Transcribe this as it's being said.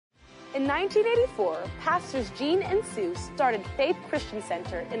In 1984, Pastors Gene and Sue started Faith Christian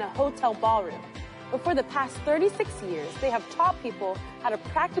Center in a hotel ballroom. But for the past 36 years, they have taught people how to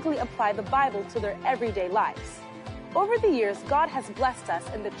practically apply the Bible to their everyday lives. Over the years, God has blessed us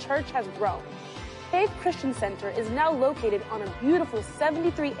and the church has grown. Faith Christian Center is now located on a beautiful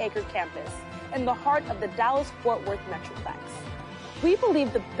 73-acre campus in the heart of the Dallas-Fort Worth Metroplex. We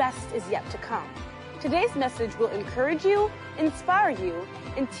believe the best is yet to come. Today's message will encourage you, inspire you,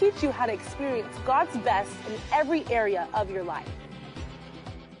 and teach you how to experience God's best in every area of your life.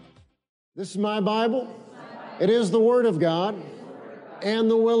 This is my Bible. It is the Word of God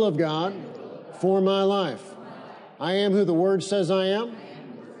and the will of God for my life. I am who the Word says I am.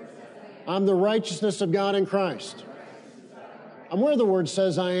 I'm the righteousness of God in Christ. I'm where the Word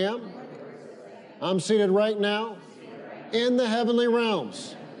says I am. I'm seated right now in the heavenly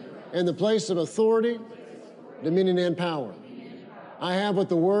realms, in the place of authority, dominion, and power. I have what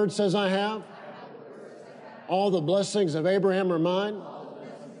the Word says I have. All the blessings of Abraham are mine.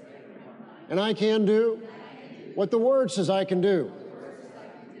 And I can do what the Word says I can do.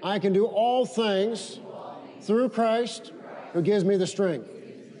 I can do all things through Christ who gives me the strength.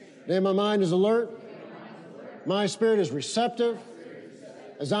 Today my mind is alert. My spirit is receptive.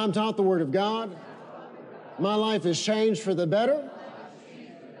 As I'm taught the Word of God, my life is changed for the better.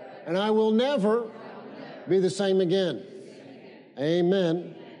 And I will never be the same again.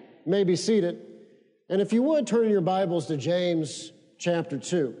 Amen. You may be seated. And if you would, turn your Bibles to James chapter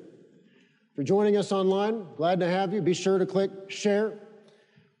 2. If you're joining us online, glad to have you. Be sure to click share.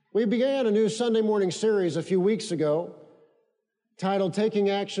 We began a new Sunday morning series a few weeks ago titled Taking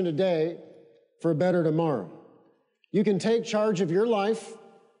Action Today for a Better Tomorrow. You can take charge of your life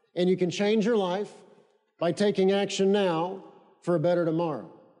and you can change your life by taking action now for a better tomorrow.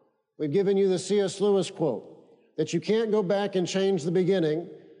 We've given you the C.S. Lewis quote that you can't go back and change the beginning,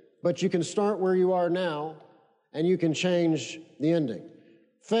 but you can start where you are now and you can change the ending.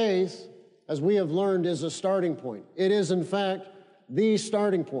 Faith, as we have learned, is a starting point. It is, in fact, the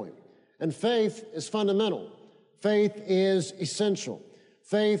starting point. And faith is fundamental. Faith is essential.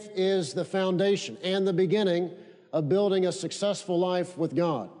 Faith is the foundation and the beginning of building a successful life with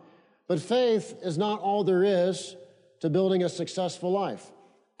God. But faith is not all there is to building a successful life.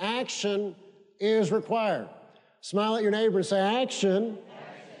 Action is required. Smile at your neighbor and say, action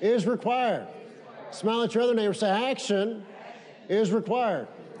is required. Smile at your other neighbor and say, action is required.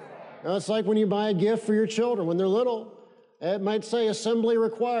 Now, it's like when you buy a gift for your children when they're little, it might say assembly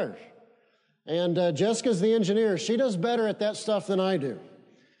required. And Jessica's the engineer. She does better at that stuff than I do.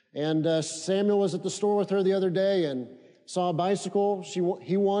 And Samuel was at the store with her the other day and saw a bicycle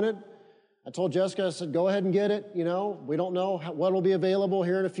he wanted. I told Jessica, I said, go ahead and get it. You know, we don't know what will be available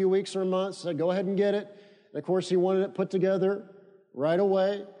here in a few weeks or months. I said, go ahead and get it. And of course, he wanted it put together right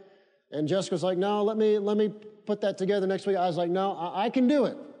away. And Jessica's like, no, let me put that together next week. I was like, no, I can do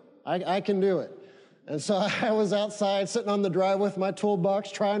it. I can do it. And so I was outside sitting on the driveway with my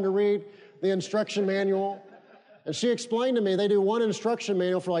toolbox trying to read the instruction manual. And she explained to me they do one instruction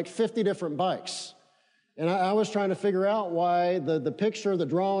manual for like 50 different bikes. And I was trying to figure out why the picture, the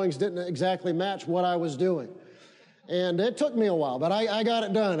drawings didn't exactly match what I was doing. And it took me a while, but I got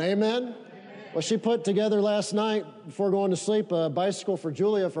it done. Amen? Well, she put together last night, before going to sleep, a bicycle for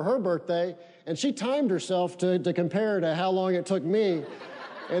Julia for her birthday, and she timed herself to compare to how long it took me,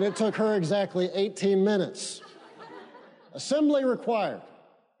 and it took her exactly 18 minutes. Assembly required.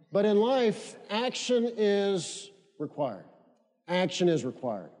 But in life, action is required. Action is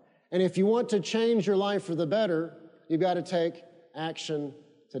required. And if you want to change your life for the better, you've got to take action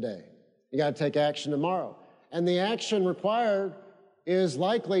today. You got to take action tomorrow. And the action required is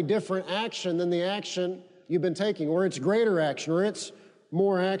likely different action than the action you've been taking, or it's greater action, or it's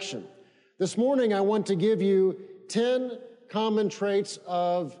more action. This morning, I want to give you 10 common traits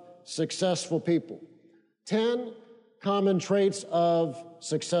of successful people. 10 common traits of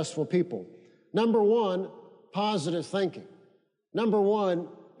successful people. Number one, positive thinking. Number one,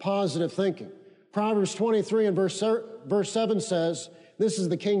 positive thinking. Proverbs 23 and verse 7 says, this is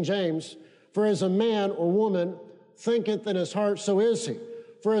the King James, for as a man or woman thinketh in his heart, so is he.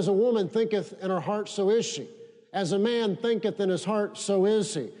 For as a woman thinketh in her heart, so is she. As a man thinketh in his heart, so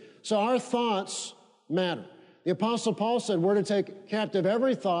is he. So our thoughts matter. The Apostle Paul said we're to take captive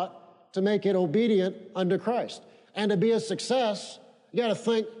every thought to make it obedient unto Christ. And to be a success, you got to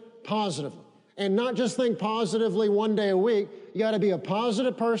think positively. And not just think positively one day a week. You got to be a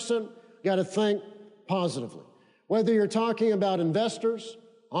positive person. You got to think positively. Whether you're talking about investors,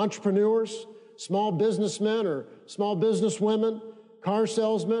 entrepreneurs, small businessmen or small businesswomen, car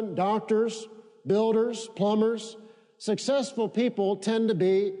salesmen, doctors, builders, plumbers, successful people tend to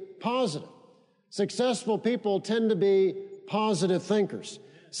be positive. Successful people tend to be positive thinkers.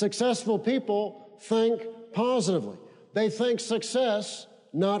 Successful people think positively. They think success,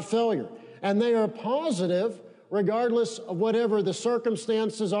 not failure. And they are positive regardless of whatever the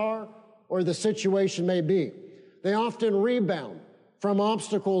circumstances are or the situation may be. They often rebound from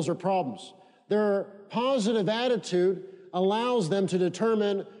obstacles or problems. Their positive attitude allows them to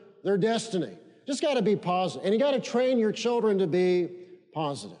determine their destiny. Just got to be positive. And you got to train your children to be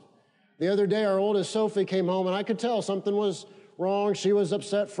positive. The other day, our oldest Sophie came home, and I could tell something was wrong. She was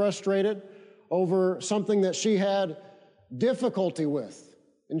upset, frustrated over something that she had difficulty with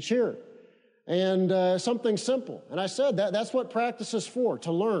in cheer. And something simple. And I said, that's what practice is for,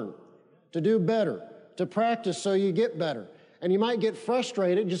 to learn, to do better, to practice so you get better. And you might get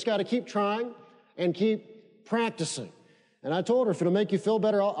frustrated. You just got to keep trying and keep practicing. And I told her, if it'll make you feel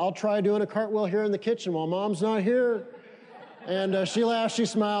better, I'll try doing a cartwheel here in the kitchen while Mom's not here. And she laughed, she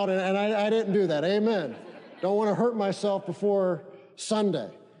smiled, and I didn't do that. Amen. Don't want to hurt myself before Sunday.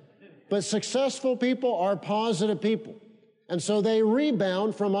 But successful people are positive people. And so they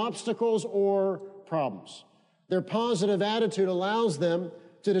rebound from obstacles or problems. Their positive attitude allows them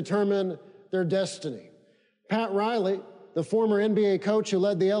to determine their destiny. Pat Riley, the former NBA coach who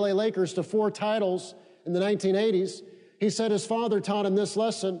led the LA Lakers to 4 titles in the 1980s, he said his father taught him this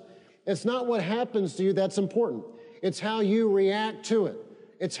lesson: it's not what happens to you that's important. It's how you react to it.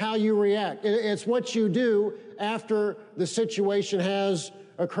 It's how you react. It's what you do after the situation has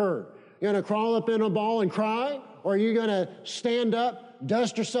occurred. You're going to crawl up in a ball and cry, or are you going to stand up,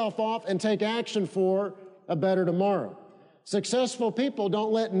 dust yourself off, and take action for a better tomorrow? Successful people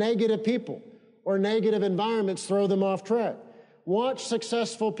don't let negative people or negative environments throw them off track. Watch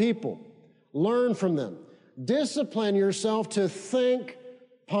successful people. Learn from them. Discipline yourself to think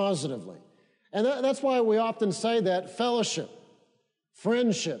positively. And that's why we often say that fellowship,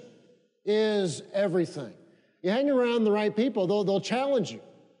 friendship is everything. You hang around the right people, they'll challenge you.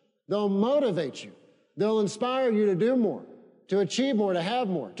 They'll motivate you. They'll inspire you to do more, to achieve more, to have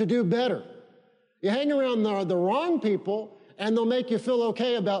more, to do better. You hang around the wrong people, and they'll make you feel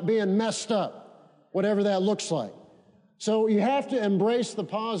okay about being messed up, whatever that looks like. So you have to embrace the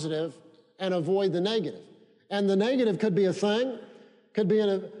positive and avoid the negative. And the negative could be a thing, could be in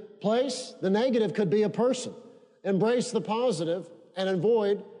a place. The negative could be a person. Embrace the positive and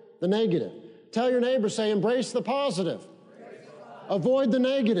avoid the negative. Tell your neighbor, say, embrace the positive. Avoid the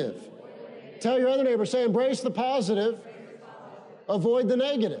negative. Tell your other neighbor, say, embrace the positive. Avoid the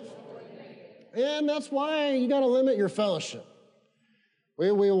negative. And that's why you got to limit your fellowship.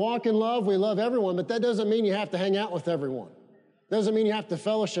 We walk in love, we love everyone, but that doesn't mean you have to hang out with everyone. Doesn't mean you have to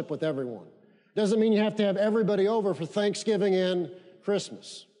fellowship with everyone. Doesn't mean you have to have everybody over for Thanksgiving and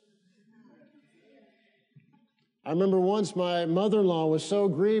Christmas. I remember once my mother-in-law was so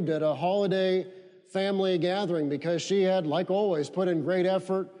grieved at a holiday family gathering because she had, like always, put in great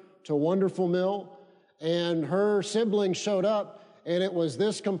effort to a wonderful meal, and her siblings showed up, and it was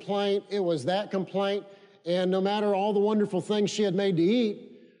this complaint, it was that complaint, and no matter all the wonderful things she had made to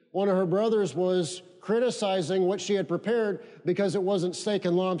eat, one of her brothers was criticizing what she had prepared because it wasn't steak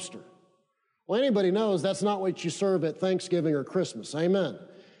and lobster. Well, anybody knows that's not what you serve at Thanksgiving or Christmas. Amen.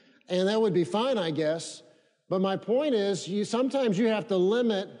 And that would be fine, I guess. But my point is, sometimes you have to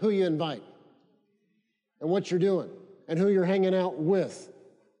limit who you invite and what you're doing and who you're hanging out with.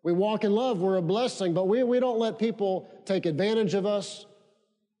 We walk in love, we're a blessing, but we don't let people take advantage of us,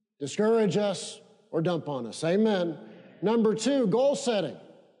 discourage us, or dump on us. Amen. Number 2, goal setting.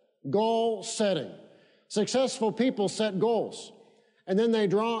 Goal setting. Successful people set goals, and then they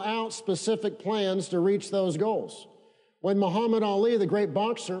draw out specific plans to reach those goals. When Muhammad Ali, the great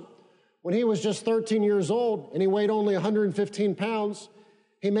boxer, when he was just 13 years old and he weighed only 115 pounds,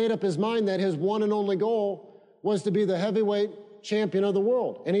 he made up his mind that his one and only goal was to be the heavyweight champion of the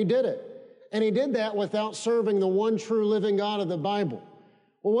world. And he did it. And he did that without serving the one true living God of the Bible.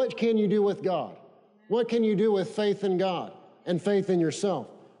 Well, what can you do with God? What can you do with faith in God and faith in yourself?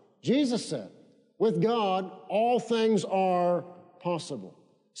 Jesus said, with God, all things are possible.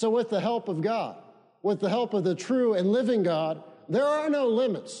 So with the help of God, with the help of the true and living God, there are no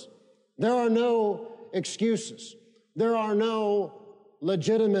limits. There are no excuses. There are no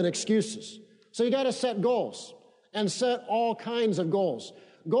legitimate excuses. So you got to set goals and set all kinds of goals.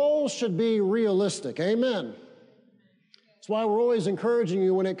 Goals should be realistic. Amen. That's why we're always encouraging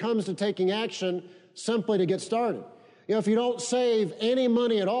you when it comes to taking action simply to get started. You know, if you don't save any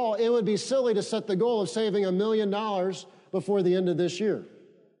money at all, it would be silly to set the goal of saving $1 million before the end of this year.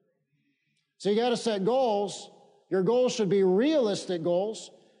 So you got to set goals. Your goals should be realistic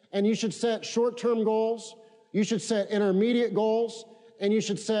goals. And you should set short-term goals, you should set intermediate goals, and you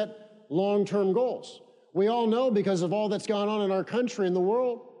should set long-term goals. We all know, because of all that's gone on in our country and the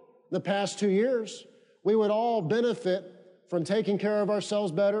world the past 2 years, we would all benefit from taking care of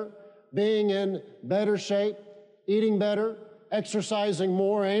ourselves better, being in better shape, eating better, exercising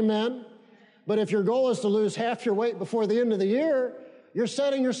more, amen? But if your goal is to lose half your weight before the end of the year, you're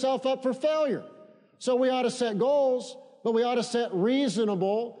setting yourself up for failure. So we ought to set goals, but we ought to set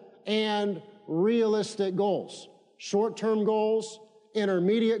reasonable and realistic goals. Short-term goals,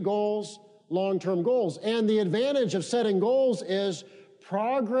 intermediate goals, long-term goals. And the advantage of setting goals is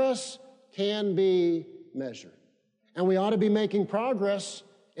progress can be measured. And we ought to be making progress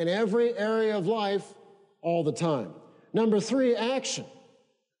in every area of life all the time. Number 3, action.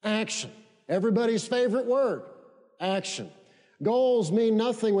 Action. Everybody's favorite word, action. Goals mean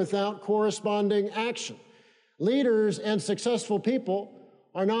nothing without corresponding action. Leaders and successful people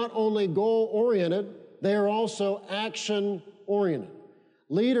are not only goal-oriented, they are also action-oriented.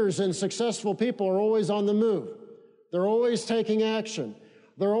 Leaders and successful people are always on the move. They're always taking action.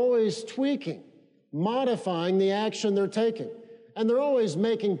 They're always tweaking, modifying the action they're taking. And they're always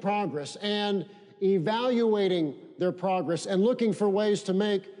making progress and evaluating their progress and looking for ways to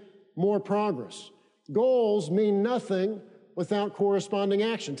make more progress. Goals mean nothing without corresponding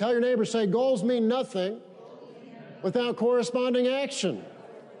action. Tell your neighbor, say, goals mean nothing without corresponding action.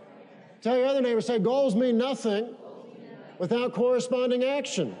 Tell your other neighbor, say, goals mean nothing without corresponding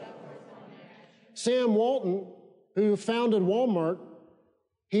action. Sam Walton, who founded Walmart,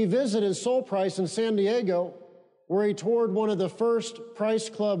 he visited Soul Price in San Diego, where he toured one of the first Price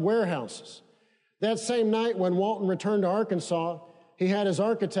Club warehouses. That same night, when Walton returned to Arkansas, he had his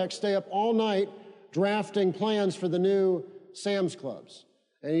architect stay up all night drafting plans for the new Sam's Clubs.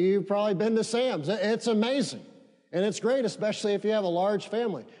 And you've probably been to Sam's. It's amazing. And it's great, especially if you have a large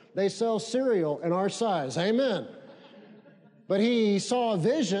family. They sell cereal in our size. Amen. But he saw a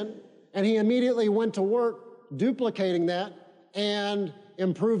vision, and he immediately went to work duplicating that and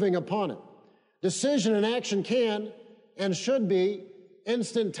improving upon it. Decision and action can and should be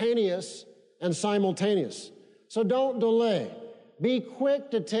instantaneous and simultaneous. So don't delay. Be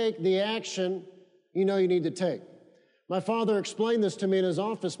quick to take the action you know you need to take. My father explained this to me in his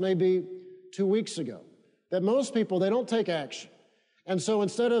office maybe 2 weeks ago, that most people, they don't take action. And so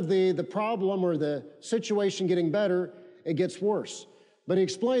instead of the problem or the situation getting better, it gets worse. But he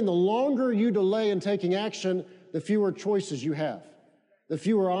explained the longer you delay in taking action, the fewer choices you have, the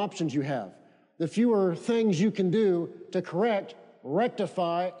fewer options you have, the fewer things you can do to correct,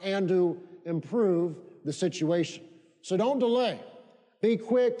 rectify, and to improve the situation. So don't delay. Be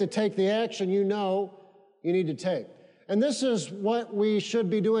quick to take the action you know you need to take. And this is what we should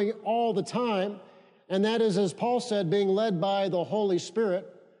be doing all the time, and that is, as Paul said, being led by the Holy Spirit,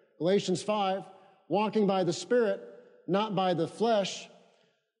 Galatians 5, walking by the Spirit, not by the flesh.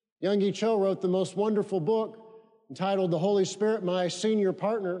 Youngie Cho wrote the most wonderful book entitled The Holy Spirit, My Senior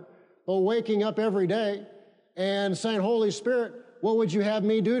Partner, but waking up every day and saying, Holy Spirit, what would you have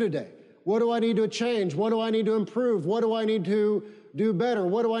me do today? What do I need to change? What do I need to improve? What do I need to do better?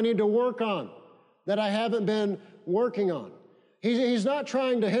 What do I need to work on that I haven't been working on? He's not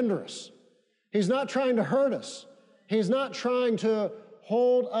trying to hinder us. He's not trying to hurt us. He's not trying to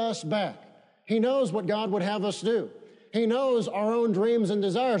hold us back. He knows what God would have us do. He knows our own dreams and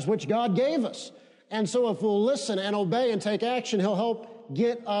desires, which God gave us. And so if we'll listen and obey and take action, He'll help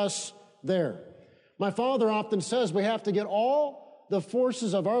get us there. My father often says we have to get all the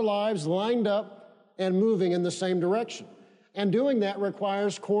forces of our lives lined up and moving in the same direction. And doing that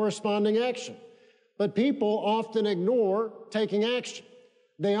requires corresponding action. But people often ignore taking action.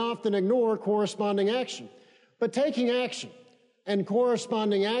 They often ignore corresponding action. But taking action and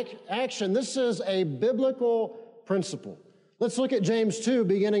corresponding action, this is a biblical principle. Let's look at James 2,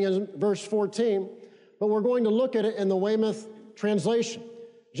 beginning in verse 14, but we're going to look at it in the Weymouth translation.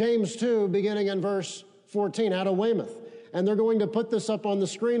 James 2, beginning in verse 14, out of Weymouth. And they're going to put this up on the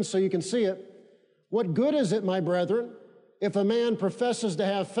screen so you can see it. What good is it, my brethren, if a man professes to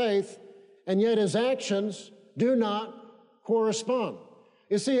have faith, and yet his actions do not correspond?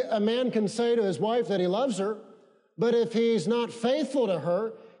 You see, a man can say to his wife that he loves her, but if he's not faithful to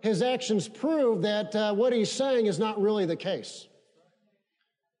her, his actions prove that what he's saying is not really the case.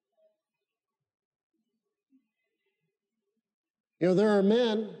 You know, there are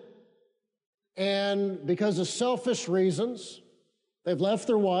men, and because of selfish reasons, they've left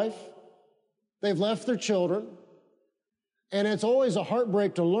their wife, they've left their children, and it's always a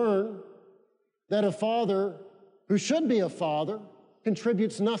heartbreak to learn that a father who should be a father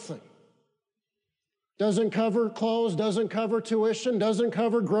contributes nothing. Doesn't cover clothes, doesn't cover tuition, doesn't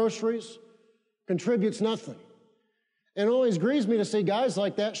cover groceries, contributes nothing. And it always grieves me to see guys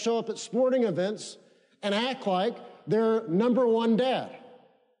like that show up at sporting events and act like they're number one dad.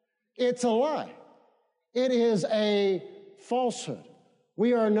 It's a lie. It is a falsehood.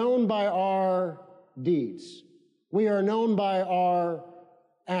 We are known by our deeds. We are known by our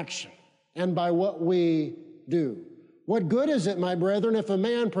action and by what we do. What good is it, my brethren, if a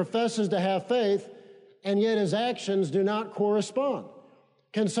man professes to have faith and yet his actions do not correspond?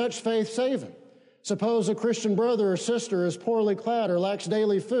 Can such faith save him? Suppose a Christian brother or sister is poorly clad or lacks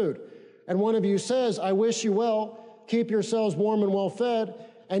daily food, and one of you says, I wish you well, keep yourselves warm and well fed,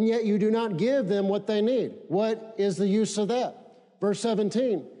 and yet you do not give them what they need. What is the use of that? Verse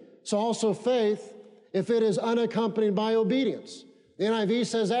 17, so also faith, if it is unaccompanied by obedience. The NIV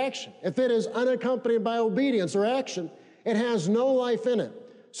says action. If it is unaccompanied by obedience or action, it has no life in it,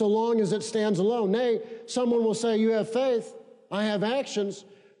 so long as it stands alone. Nay, someone will say, you have faith, I have actions.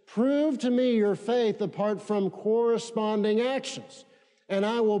 Prove to me your faith apart from corresponding actions, and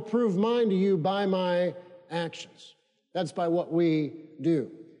I will prove mine to you by my actions. That's by what we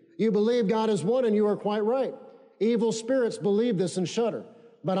do. You believe God is one, and you are quite right. Evil spirits believe this and shudder.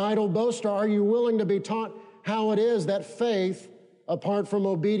 But idle boaster, are you willing to be taught how it is that faith apart from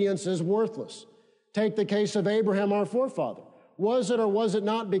obedience is worthless? Take the case of Abraham, our forefather. Was it or was it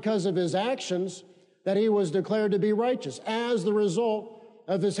not because of his actions that he was declared to be righteous as the result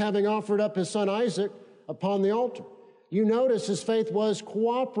of his having offered up his son Isaac upon the altar? You notice his faith was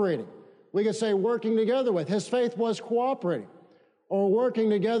cooperating. We could say working together with. His faith was cooperating or working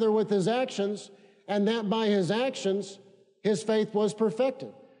together with his actions, and that by his actions, his faith was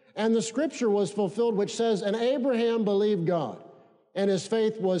perfected. And the scripture was fulfilled, which says, and Abraham believed God, and his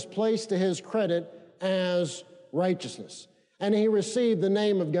faith was placed to his credit as righteousness. And he received the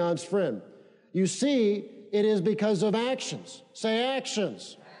name of God's friend. You see, it is because of actions. Say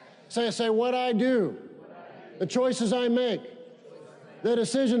actions. Say what I do. The choices I make. The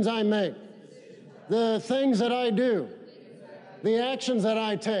decisions I make. The things that I do. The actions that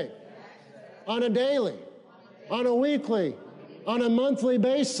I take. On a daily, on a weekly, on a monthly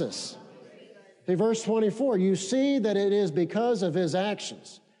basis. See, verse 24, you see that it is because of his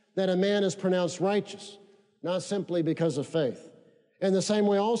actions that a man is pronounced righteous, not simply because of faith. In the same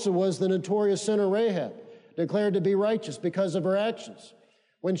way also was the notorious sinner Rahab, declared to be righteous because of her actions,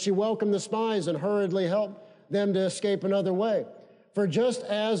 when she welcomed the spies and hurriedly helped them to escape another way. For just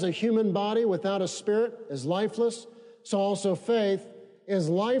as a human body without a spirit is lifeless, so also faith is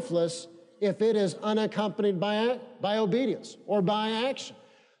lifeless if it is unaccompanied by obedience or by action.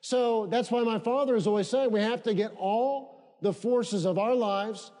 So that's why my father is always saying we have to get all the forces of our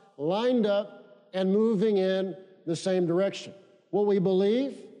lives lined up and moving in the same direction. What we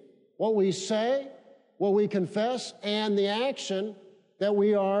believe, what we say, what we confess, and the action that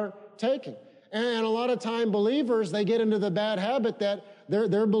we are taking. And a lot of time believers, they get into the bad habit that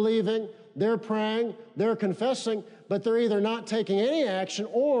they're believing, they're praying, they're confessing, but they're either not taking any action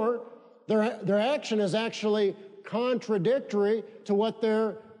or their action is actually contradictory to what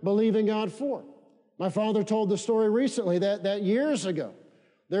they're believing God for. My father told the story recently that years ago,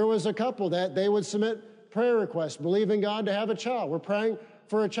 there was a couple that they would submit prayer requests, believing God to have a child. We're praying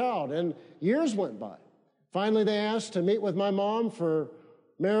for a child, and years went by. Finally, they asked to meet with my mom for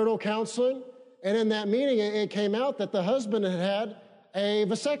marital counseling, and in that meeting, it came out that the husband had had a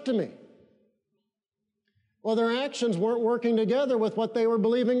vasectomy. Well, their actions weren't working together with what they were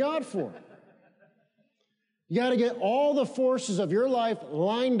believing God for. You got to get all the forces of your life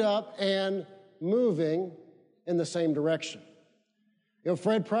lined up and moving in the same direction. You know,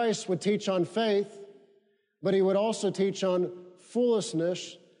 Fred Price would teach on faith, but he would also teach on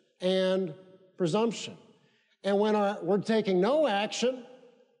foolishness and presumption. And when we're taking no action,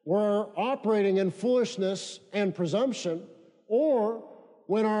 we're operating in foolishness and presumption, or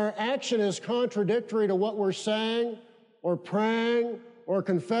when our action is contradictory to what we're saying or praying or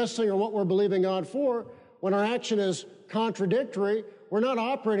confessing or what we're believing God for, when our action is contradictory, we're not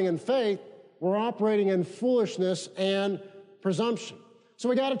operating in faith, we're operating in foolishness and presumption. So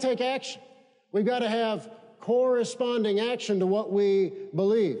we got to take action. We've got to have corresponding action to what we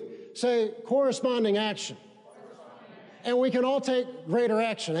believe. Say, corresponding action. And we can all take greater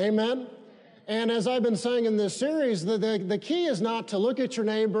action. Amen? And as I've been saying in this series, the key is not to look at your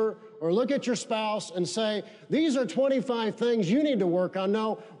neighbor or look at your spouse and say, these are 25 things you need to work on.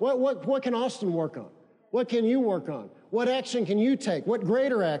 No, what can Austin work on? What can you work on? What action can you take? What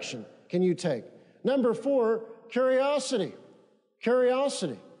greater action can you take? Number 4, curiosity.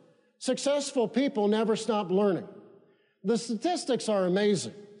 Curiosity. Successful people never stop learning. The statistics are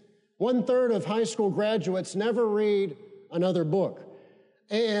amazing. 1/3 of high school graduates never read another book.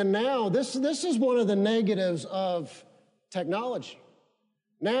 And now this is one of the negatives of technology.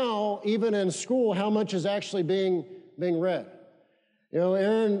 Now, even in school, how much is actually being read? You know,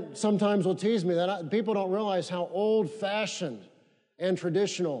 Aaron sometimes will tease me that people don't realize how old-fashioned and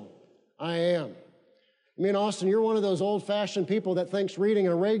traditional I am. I mean, Austin, you're one of those old-fashioned people that thinks reading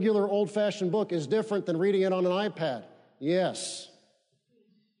a regular old-fashioned book is different than reading it on an iPad. Yes.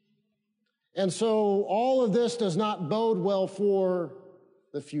 And so all of this does not bode well for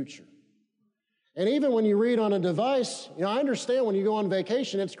the future. And even when you read on a device, you know, I understand when you go on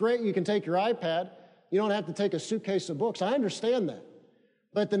vacation, it's great you can take your iPad. You don't have to take a suitcase of books. I understand that.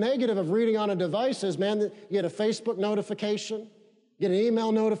 But the negative of reading on a device is, man, you get a Facebook notification, get an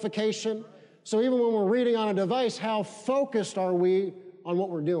email notification. So even when we're reading on a device, how focused are we on what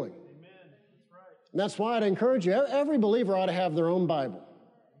we're doing? Amen. That's right. And that's why I'd encourage you, every believer ought to have their own Bible.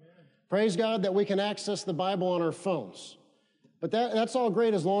 Amen. Praise God that we can access the Bible on our phones. But that's all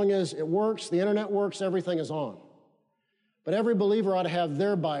great as long as it works, the internet works, everything is on. But every believer ought to have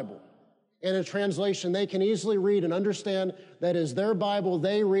their Bible in a translation they can easily read and understand that is their Bible.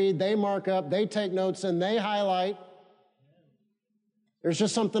 They read, they mark up, they take notes, and they highlight. There's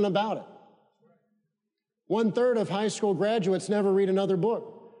just something about it. 1/3 of high school graduates never read another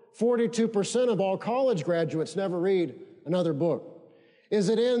book. 42% of all college graduates never read another book. Is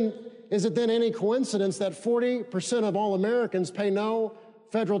it then any coincidence that 40% of all Americans pay no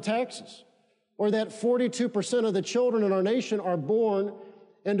federal taxes? Or that 42% of the children in our nation are born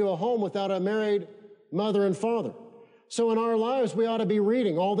into a home without a married mother and father? So in our lives, we ought to be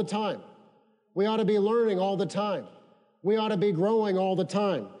reading all the time. We ought to be learning all the time. We ought to be growing all the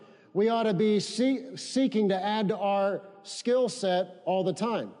time. We ought to be seeking to add to our skill set all the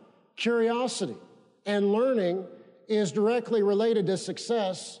time. Curiosity and learning is directly related to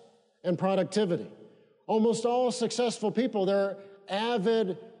success and productivity. Almost all successful people, they're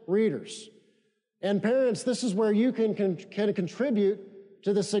avid readers. And parents, this is where you can contribute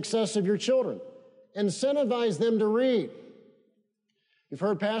to the success of your children. Incentivize them to read. You've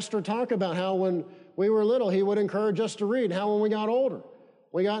heard Pastor talk about how when we were little, he would encourage us to read. How when we got older,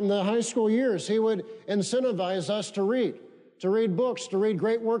 we got in the high school years, he would incentivize us to read books, to read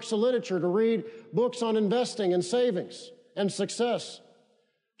great works of literature, to read books on investing and savings and success,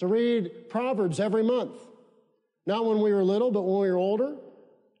 to read Proverbs every month. Not when we were little, but when we were older.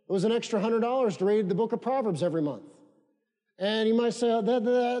 It was an extra $100 to read the book of Proverbs every month. And you might say,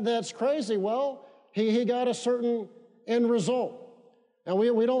 that's crazy. Well, he got a certain end result. And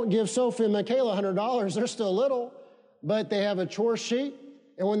we don't give Sophie and Michaela $100. They're still little, but they have a chore sheet.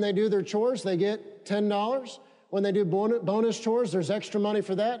 And when they do their chores, they get $10. When they do bonus chores, there's extra money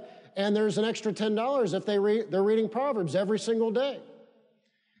for that. And there's an extra $10 if they're reading Proverbs every single day.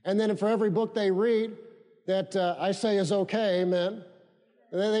 And then for every book they read that I say is okay, amen.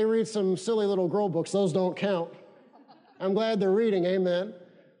 And then they read some silly little girl books. Those don't count. I'm glad they're reading, amen.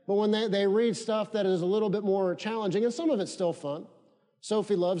 But when they read stuff that is a little bit more challenging, and some of it's still fun.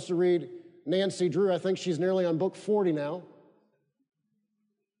 Sophie loves to read Nancy Drew. I think she's nearly on book 40 now.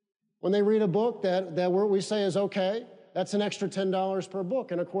 When they read a book that we say is okay, that's an extra $10 per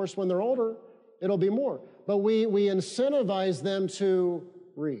book. And of course, when they're older, it'll be more. But we incentivize them to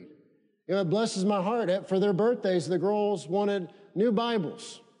read. You know, it blesses my heart. For their birthdays, the girls wanted new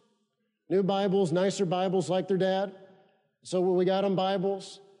Bibles, nicer Bibles like their dad. So we got them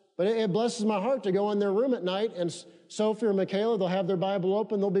Bibles. But it blesses my heart to go in their room at night, and Sophie or Michaela, they'll have their Bible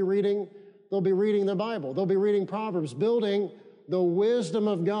open. They'll be reading their Bible. They'll be reading Proverbs, building the wisdom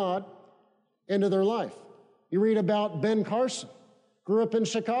of God into their life. You read about Ben Carson, grew up in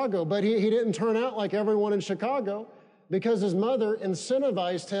Chicago, but he didn't turn out like everyone in Chicago because his mother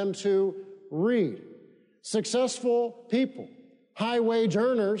incentivized him to read. Successful people, high-wage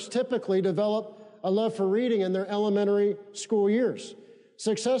earners, typically develop a love for reading in their elementary school years.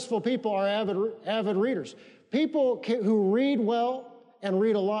 Successful people are avid readers. People who read well and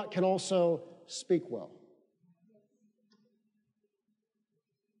read a lot can also speak well.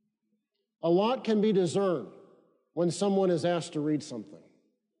 A lot can be discerned when someone is asked to read something.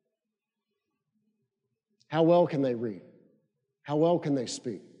 How well can they read? How well can they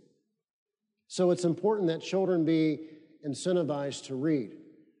speak? So it's important that children be incentivized to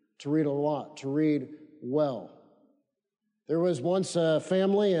read a lot, to read well. There was once a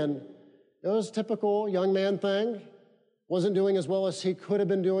family, and it was a typical young man thing. Wasn't doing as well as he could have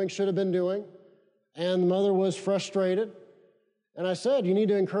been doing, should have been doing. And the mother was frustrated. And I said, you need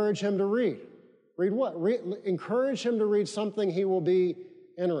to encourage him to read. Read what? Encourage him to read something he will be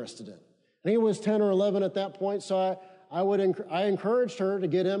interested in. And he was 10 or 11 at that point, so I encouraged her to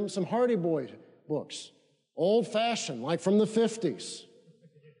get him some Hardy Boy books, old-fashioned, like from the 50s.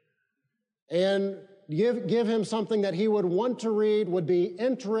 And give him something that he would want to read, would be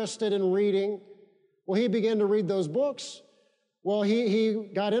interested in reading. Well, he began to read those books. Well, he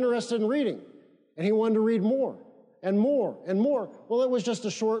got interested in reading, and he wanted to read more and more and more. Well, it was just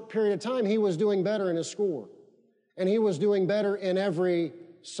a short period of time. He was doing better in his schoolwork, and he was doing better in every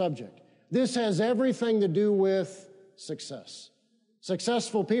subject. This has everything to do with success.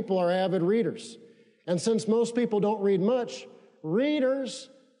 Successful people are avid readers. And since most people don't read much, readers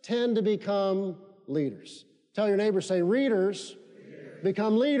tend to become leaders. Tell your neighbor, say, readers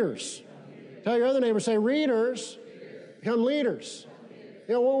become leaders. Tell your other neighbor, say, readers become leaders.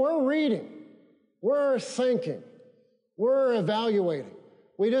 You know, we're reading, we're thinking, we're evaluating.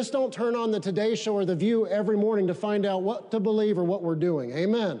 We just don't turn on the Today Show or The View every morning to find out what to believe or what we're doing.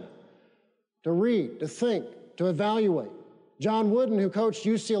 Amen. To read, to think, to evaluate. John Wooden, who coached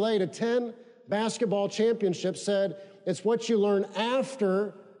UCLA to 10 basketball championships, said, it's what you learn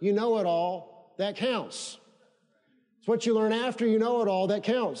after you know it all that counts. It's what you learn after you know it all that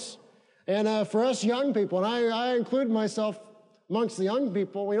counts. And for us young people, and I include myself amongst the young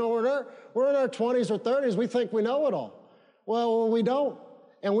people, you know, we're in our 20s or 30s, we think we know it all. Well, we don't.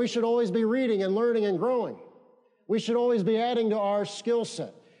 And we should always be reading and learning and growing. We should always be adding to our skill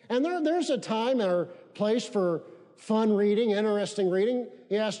set. And there's a time or place for fun reading, interesting reading.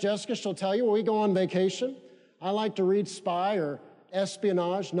 You ask Jessica, she'll tell you, when we go on vacation, I like to read spy or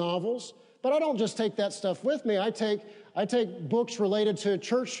espionage novels, but I don't just take that stuff with me. I take books related to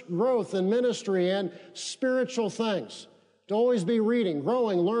church growth and ministry and spiritual things. To always be reading,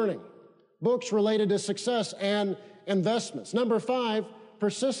 growing, learning. Books related to success and investments. Number 5,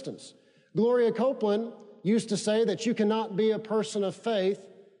 persistence. Gloria Copeland used to say that you cannot be a person of faith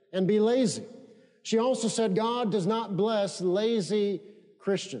and be lazy. She also said God does not bless lazy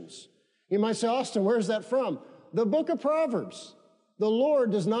Christians. You might say, Austin, where's that from? The book of Proverbs. The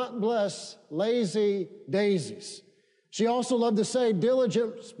Lord does not bless lazy daisies. She also loved to say,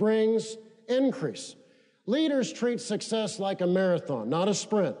 diligence brings increase. Leaders treat success like a marathon, not a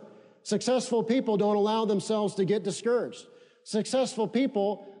sprint. Successful people don't allow themselves to get discouraged. Successful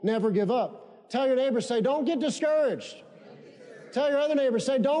people never give up. Tell your neighbor, say, don't get discouraged. Tell your other neighbor,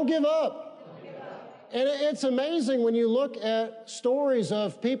 say, don't give up. And it's amazing when you look at stories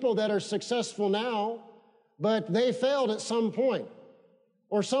of people that are successful now, but they failed at some point.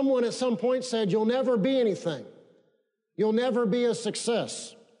 Or someone at some point said, you'll never be anything. You'll never be a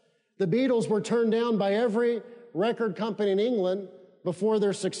success. The Beatles were turned down by every record company in England before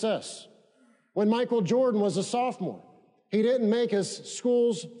their success. When Michael Jordan was a sophomore, he didn't make his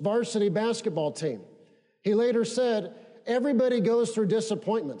school's varsity basketball team. He later said, everybody goes through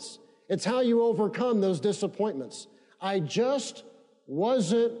disappointments. It's how you overcome those disappointments. I just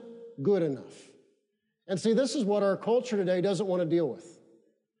wasn't good enough. And see, this is what our culture today doesn't want to deal with.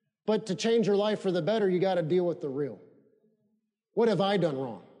 But to change your life for the better, you got to deal with the real. What have I done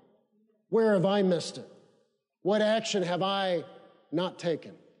wrong? Where have I missed it? What action have I not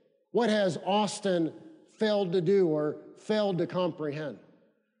taken? What has Austin failed to do or failed to comprehend?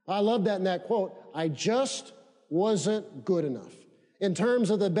 I love that in that quote. I just wasn't good enough. In terms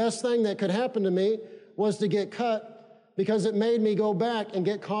of the best thing that could happen to me was to get cut because it made me go back and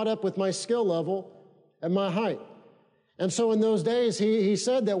get caught up with my skill level and my height. And so in those days, he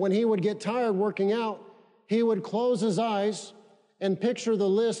said that when he would get tired working out, he would close his eyes and picture the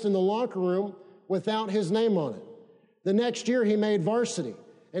list in the locker room without his name on it. The next year, he made varsity,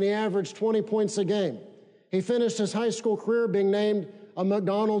 and he averaged 20 points a game. He finished his high school career being named a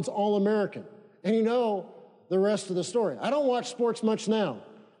McDonald's All-American. And you know the rest of the story. I don't watch sports much now,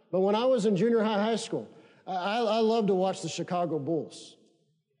 but when I was in junior high school, I loved to watch the Chicago Bulls.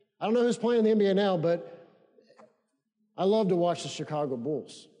 I don't know who's playing in the NBA now, but I love to watch the Chicago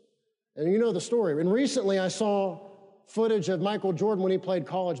Bulls. And you know the story. And recently I saw footage of Michael Jordan when he played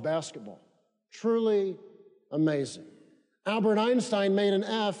college basketball. Truly amazing. Albert Einstein made an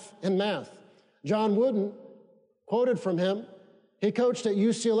F in math. John Wooden quoted from him, he coached at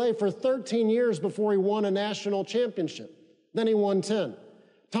UCLA for 13 years before he won a national championship. Then he won 10.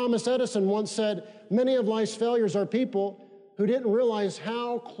 Thomas Edison once said, many of life's failures are people who didn't realize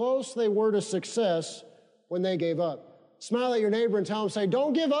how close they were to success when they gave up. Smile at your neighbor and tell him, say,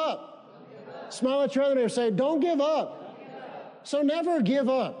 don't give up. Don't give up. Smile at your other neighbor and say, don't give up. Don't give up. So never give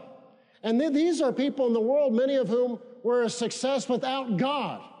up. And these are people in the world, many of whom were a success without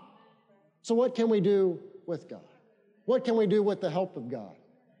God. So what can we do with God? What can we do with the help of God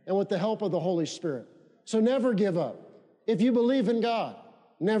and with the help of the Holy Spirit? So never give up. If you believe in God,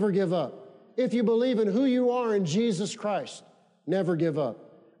 never give up. If you believe in who you are in Jesus Christ, never give up.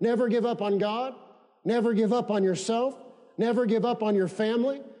 Never give up on God. Never give up on yourself. Never give up on your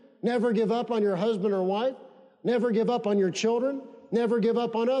family. Never give up on your husband or wife. Never give up on your children. Never give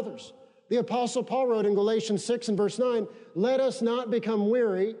up on others. The Apostle Paul wrote in Galatians 6 and verse 9, let us not become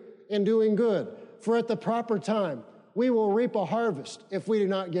weary in doing good, for at the proper time we will reap a harvest if we do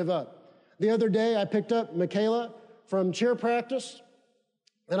not give up. The other day I picked up Michaela from cheer practice,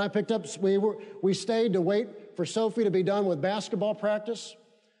 and we stayed to wait for Sophie to be done with basketball practice.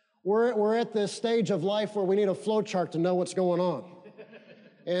 We're at this stage of life where we need a flow chart to know what's going on.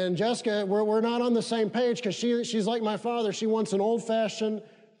 And Jessica, we're not on the same page because she's like my father. She wants an old-fashioned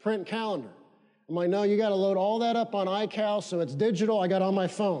print calendar. I'm like, no, you got to load all that up on iCal so it's digital. I got it on my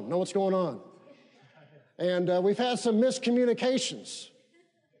phone. Know what's going on. And we've had some miscommunications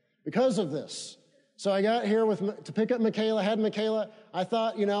because of this. So I got here to pick up Michaela, had Michaela. I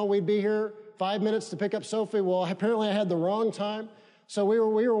thought, we'd be here 5 minutes to pick up Sophie. Well, apparently I had the wrong time. So we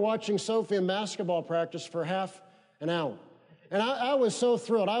were watching Sophie in basketball practice for half an hour. And I was so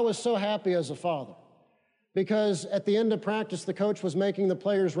thrilled. I was so happy as a father because at the end of practice, the coach was making the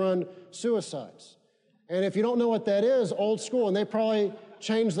players run suicides. And if you don't know what that is, old school, and they probably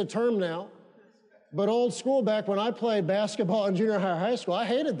changed the term now, but old school back when I played basketball in junior high school, I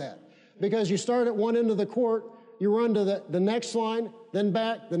hated that because you start at one end of the court, you run to the next line, then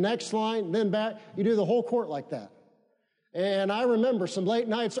back, the next line, then back. You do the whole court like that. And I remember some late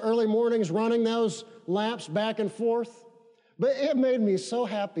nights, early mornings running those laps back and forth. But it made me so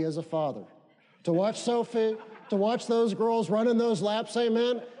happy as a father to watch Sophie, to watch those girls running those laps.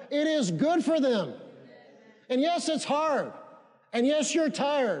 Amen. It is good for them. And yes, it's hard. And yes, you're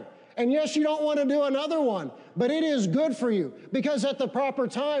tired. And yes, you don't want to do another one. But it is good for you because at the proper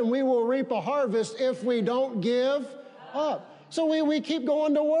time, we will reap a harvest if we don't give up. So we keep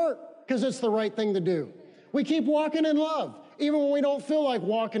going to work because it's the right thing to do. We keep walking in love, even when we don't feel like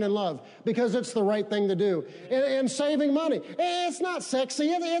walking in love, because it's the right thing to do. And saving money. It's not sexy.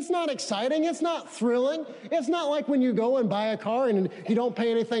 It's not exciting. It's not thrilling. It's not like when you go and buy a car and you don't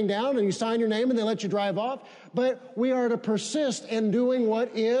pay anything down and you sign your name and they let you drive off. But we are to persist in doing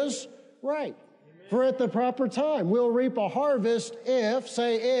what is right. Amen. For at the proper time, we'll reap a harvest if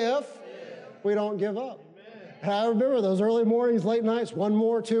we don't give up. Amen. I remember those early mornings, late nights, 1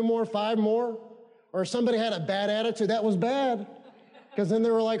 more, 2 more, 5 more. Or somebody had a bad attitude, that was bad. Because then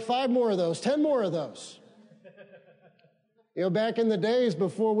there were like 5 more of those, 10 more of those. Back in the days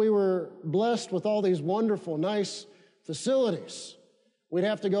before we were blessed with all these wonderful, nice facilities, we'd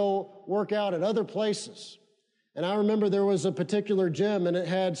have to go work out at other places. And I remember there was a particular gym and it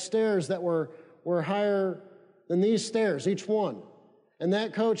had stairs that were higher than these stairs, each one. And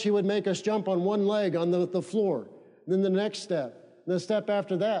that coach, he would make us jump on one leg on the floor, then the next step, the step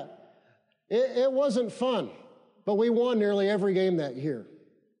after that. It wasn't fun, but we won nearly every game that year.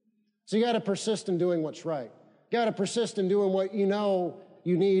 So you got to persist in doing what's right. You got to persist in doing what you know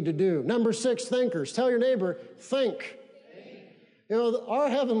you need to do. Number 6, thinkers. Tell your neighbor, think. Our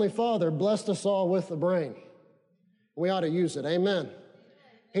Heavenly Father blessed us all with a brain. We ought to use it. Amen.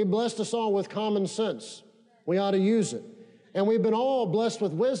 He blessed us all with common sense. We ought to use it. And we've been all blessed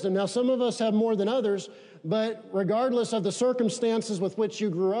with wisdom. Now, some of us have more than others, but regardless of the circumstances with which you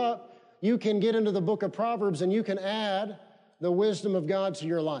grew up, you can get into the book of Proverbs and you can add the wisdom of God to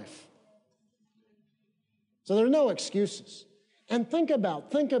your life. So there are no excuses. And think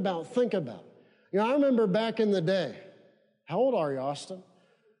about. I remember back in the day, how old are you, Austin?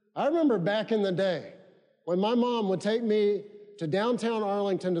 I remember back in the day when my mom would take me to downtown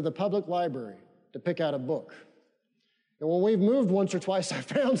Arlington to the public library to pick out a book. And when we've moved once or twice, I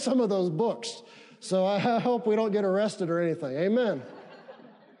found some of those books. So I hope we don't get arrested or anything. Amen.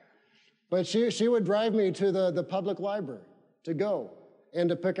 But she would drive me to the public library to go and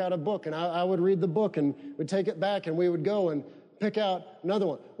to pick out a book. And I would read the book and we'd take it back and we would go and pick out another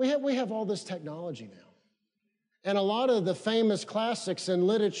one. We have all this technology now. And a lot of the famous classics in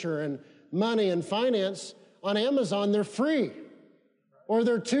literature and money and finance on Amazon, they're free. Or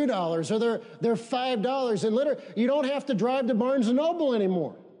they're $2 or they're $5 in literature. You don't have to drive to Barnes & Noble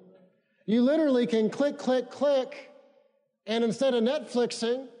anymore. You literally can click, click, click. And instead of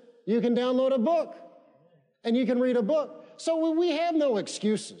Netflixing, you can download a book and you can read a book. So we have no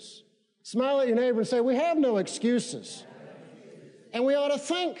excuses. Smile at your neighbor and say, we have no excuses. And we ought to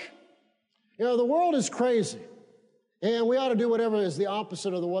think. The world is crazy. And we ought to do whatever is the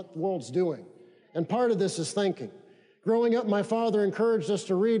opposite of what the world's doing. And part of this is thinking. Growing up, my father encouraged us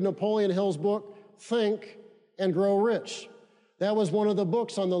to read Napoleon Hill's book, Think and Grow Rich. That was one of the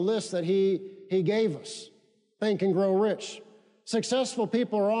books on the list that he gave us. Think and Grow Rich. Successful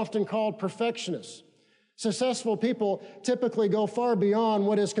people are often called perfectionists. Successful people typically go far beyond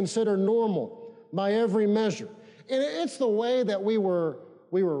what is considered normal by every measure. And it's the way that we were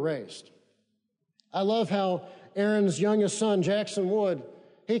we were raised. I love how Aaron's youngest son, Jackson Wood,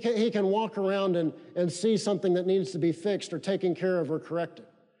 he can walk around and see something that needs to be fixed or taken care of or corrected.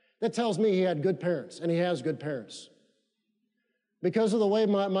 That tells me he had good parents, and he has good parents. Because of the way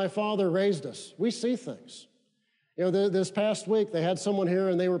my father raised us, we see things. You know, this past week, they had someone here,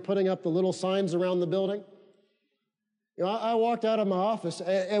 and they were putting up the little signs around the building. You know, I walked out of my office,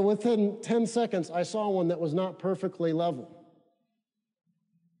 and within 10 seconds, I saw one that was not perfectly level.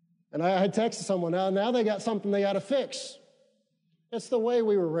 And I texted someone, now they got something they got to fix. It's the way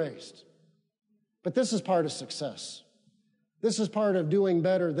we were raised. But this is part of success. This is part of doing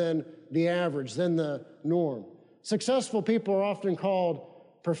better than the average, than the norm. Successful people are often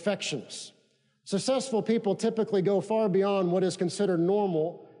called perfectionists. Successful people typically go far beyond what is considered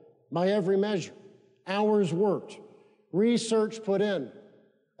normal by every measure. Hours worked, research put in,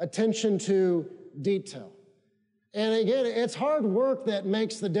 attention to detail. And again, it's hard work that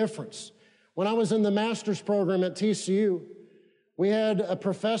makes the difference. When I was in the master's program at TCU, we had a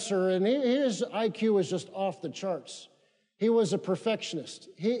professor, and his IQ was just off the charts. He was a perfectionist.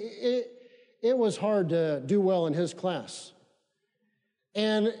 It was hard to do well in his class.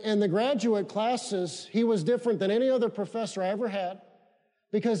 And in the graduate classes, he was different than any other professor I ever had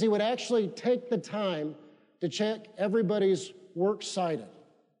because he would actually take the time to check everybody's works cited.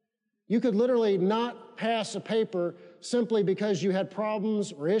 You could literally not pass a paper simply because you had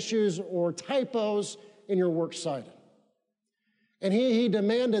problems or issues or typos in your works cited. And he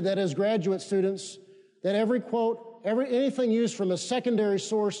demanded that as graduate students, that every quote, anything used from a secondary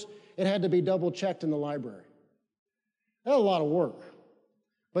source, it had to be double-checked in the library. That was a lot of work,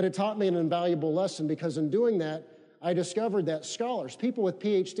 but it taught me an invaluable lesson because in doing that, I discovered that scholars, people with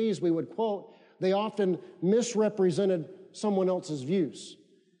PhDs we would quote, they often misrepresented someone else's views.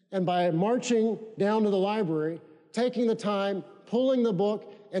 And by marching down to the library, taking the time, pulling the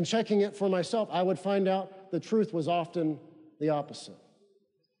book, and checking it for myself, I would find out the truth was often the opposite.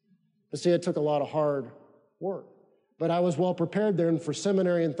 But see, it took a lot of hard work. But I was well prepared there and for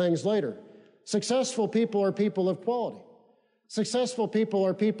seminary and things later. Successful people are people of quality. Successful people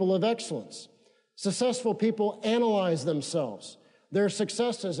are people of excellence. Successful people analyze themselves, their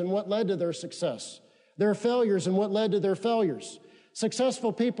successes and what led to their success, their failures and what led to their failures.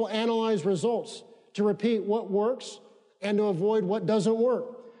 Successful people analyze results to repeat what works and to avoid what doesn't work.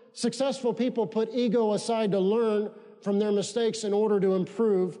 Successful people put ego aside to learn from their mistakes in order to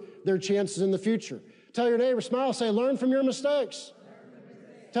improve their chances in the future. Tell your neighbor, smile, say, learn from your mistakes.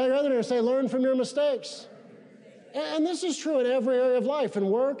 Tell your other neighbor, say, learn from your mistakes. And this is true in every area of life, in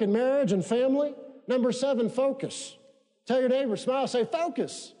work, in marriage, and family. Number 7, focus. Tell your neighbor, smile, say,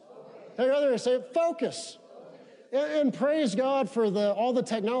 focus. Tell your other neighbor, say, focus. And praise God for all the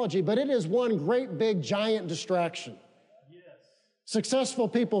technology, but it is one great big giant distraction. Yes. Successful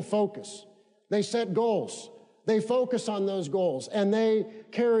people focus. They set goals. They focus on those goals, and they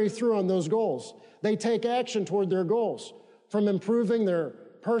carry through on those goals. They take action toward their goals, from improving their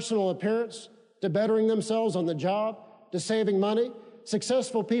personal appearance to bettering themselves on the job to saving money.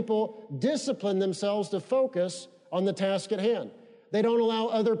 Successful people discipline themselves to focus on the task at hand. They don't allow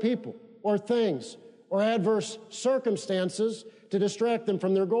other people or things or adverse circumstances to distract them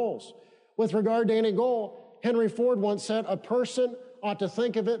from their goals. With regard to any goal, Henry Ford once said, a person ought to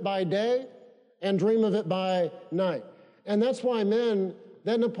think of it by day and dream of it by night. And that's why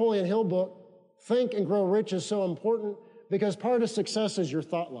that Napoleon Hill book, Think and Grow Rich, is so important because part of success is your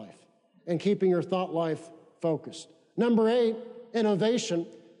thought life and keeping your thought life focused. Number 8, innovation.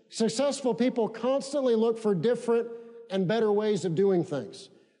 Successful people constantly look for different and better ways of doing things.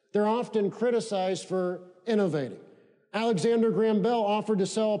 They're often criticized for innovating. Alexander Graham Bell offered to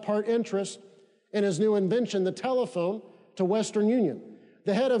sell a part interest in his new invention, the telephone, to Western Union.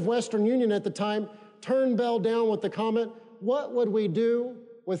 The head of Western Union at the time turned Bell down with the comment, what would we do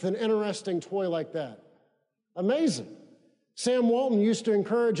with an interesting toy like that? Amazing. Sam Walton used to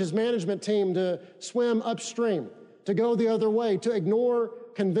encourage his management team to swim upstream, to go the other way, to ignore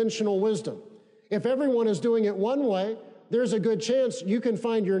conventional wisdom. If everyone is doing it one way, there's a good chance you can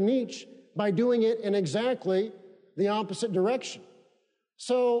find your niche by doing it in exactly the opposite direction.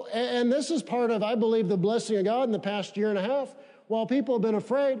 So, and this is part of, I believe, the blessing of God in the past year and a half. While people have been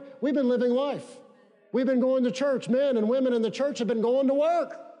afraid, we've been living life. We've been going to church. Men and women in the church have been going to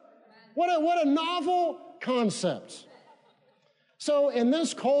work. What a novel concept. So in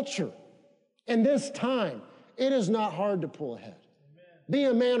this culture, in this time, it is not hard to pull ahead. Be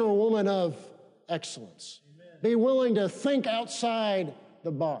a man or a woman of excellence. Be willing to think outside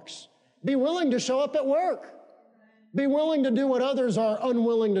the box. Be willing to show up at work. Be willing to do what others are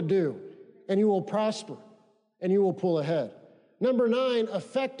unwilling to do, and you will prosper, and you will pull ahead. Number 9,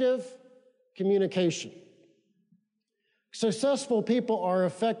 effective communication. Successful people are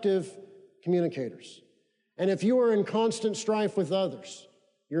effective communicators. And if you are in constant strife with others,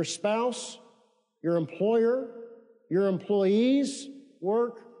 your spouse, your employer, your employees,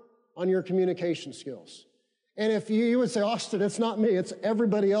 work on your communication skills. And if you would say, Austin, it's not me, it's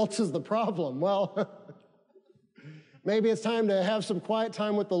everybody else is the problem. Well, maybe it's time to have some quiet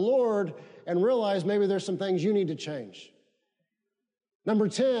time with the Lord and realize maybe there's some things you need to change. Number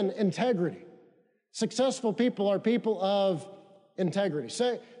 10, integrity. Successful people are people of integrity.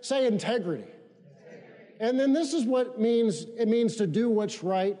 Say integrity. And then this is what it means to do what's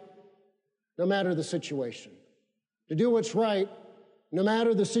right no matter the situation. To do what's right no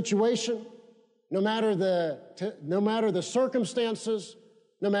matter the situation, no matter the circumstances,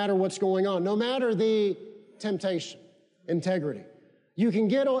 no matter what's going on, no matter the temptation. Integrity. You can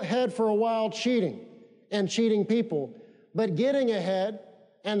get ahead for a while cheating and cheating people, but getting ahead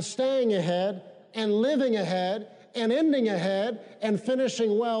and staying ahead and living ahead and ending ahead and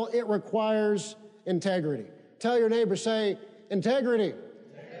finishing well, it requires integrity. Tell your neighbor, say, integrity.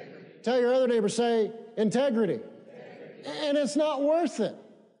 Tell your other neighbor, say, integrity. And it's not worth it.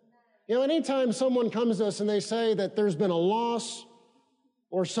 You know, anytime someone comes to us and they say that there's been a loss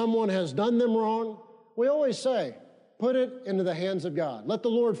or someone has done them wrong, we always say, put it into the hands of God. Let the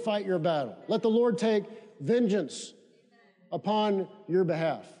Lord fight your battle. Let the Lord take vengeance upon your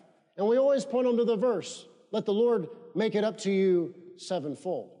behalf. And we always point them to the verse, let the Lord make it up to you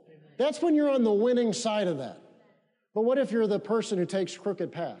sevenfold. That's when you're on the winning side of that. But what if you're the person who takes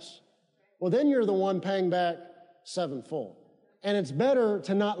crooked paths? Well, then you're the one paying back sevenfold. And it's better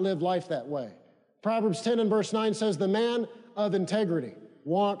to not live life that way. Proverbs 10 and verse 9 says, the man of integrity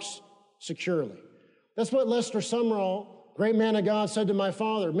walks securely. That's what Lester Sumrall, great man of God, said to my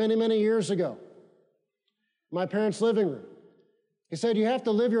father many, many years ago. My parents' living room. He said, you have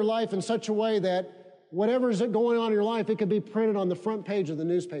to live your life in such a way that whatever's going on in your life, it could be printed on the front page of the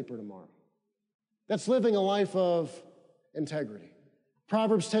newspaper tomorrow. That's living a life of integrity.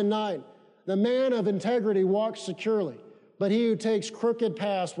 Proverbs 10:9, the man of integrity walks securely, but he who takes crooked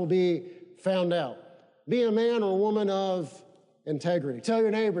paths will be found out. Be a man or a woman of integrity. Tell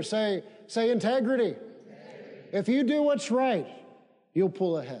your neighbor, say integrity. If you do what's right, you'll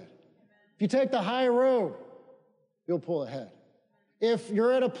pull ahead. If you take the high road, you'll pull ahead. If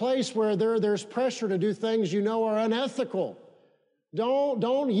you're at a place where there's pressure to do things you know are unethical,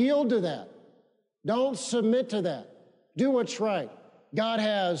 don't yield to that. Don't submit to that. Do what's right. God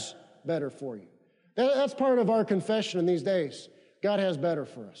has better for you. That's part of our confession in these days. God has better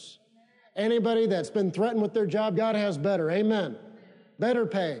for us. Anybody that's been threatened with their job, God has better. Amen. Better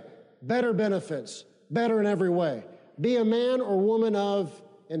pay, better benefits, better in every way. Be a man or woman of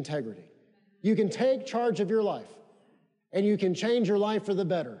integrity. You can take charge of your life, and you can change your life for the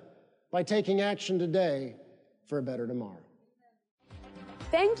better by taking action today for a better tomorrow.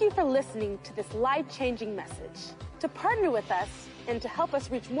 Thank you for listening to this life-changing message. To partner with us and to help us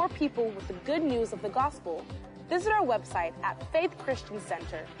reach more people with the good news of the gospel, visit our website at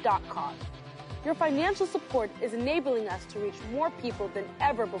faithchristiancenter.com. Your financial support is enabling us to reach more people than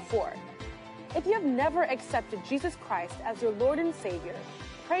ever before. If you have never accepted Jesus Christ as your Lord and Savior,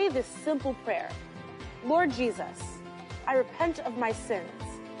 pray this simple prayer. Lord Jesus, I repent of my sins.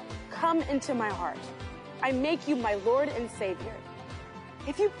 Come into my heart. I make you my Lord and Savior.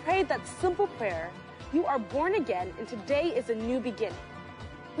 If you prayed that simple prayer, you are born again and today is a new beginning.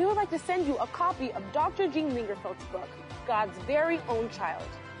 We would like to send you a copy of Dr. Gene Lingerfeld's book, God's Very Own Child.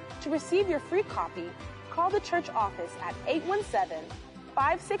 To receive your free copy, call the church office at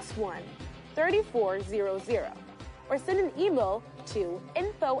 817-561-3400 or send an email to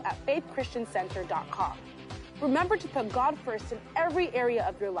info@faithchristiancenter.com. Remember to put God first in every area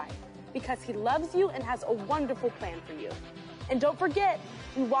of your life because He loves you and has a wonderful plan for you. And don't forget,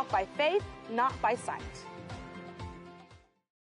 we walk by faith, not by sight.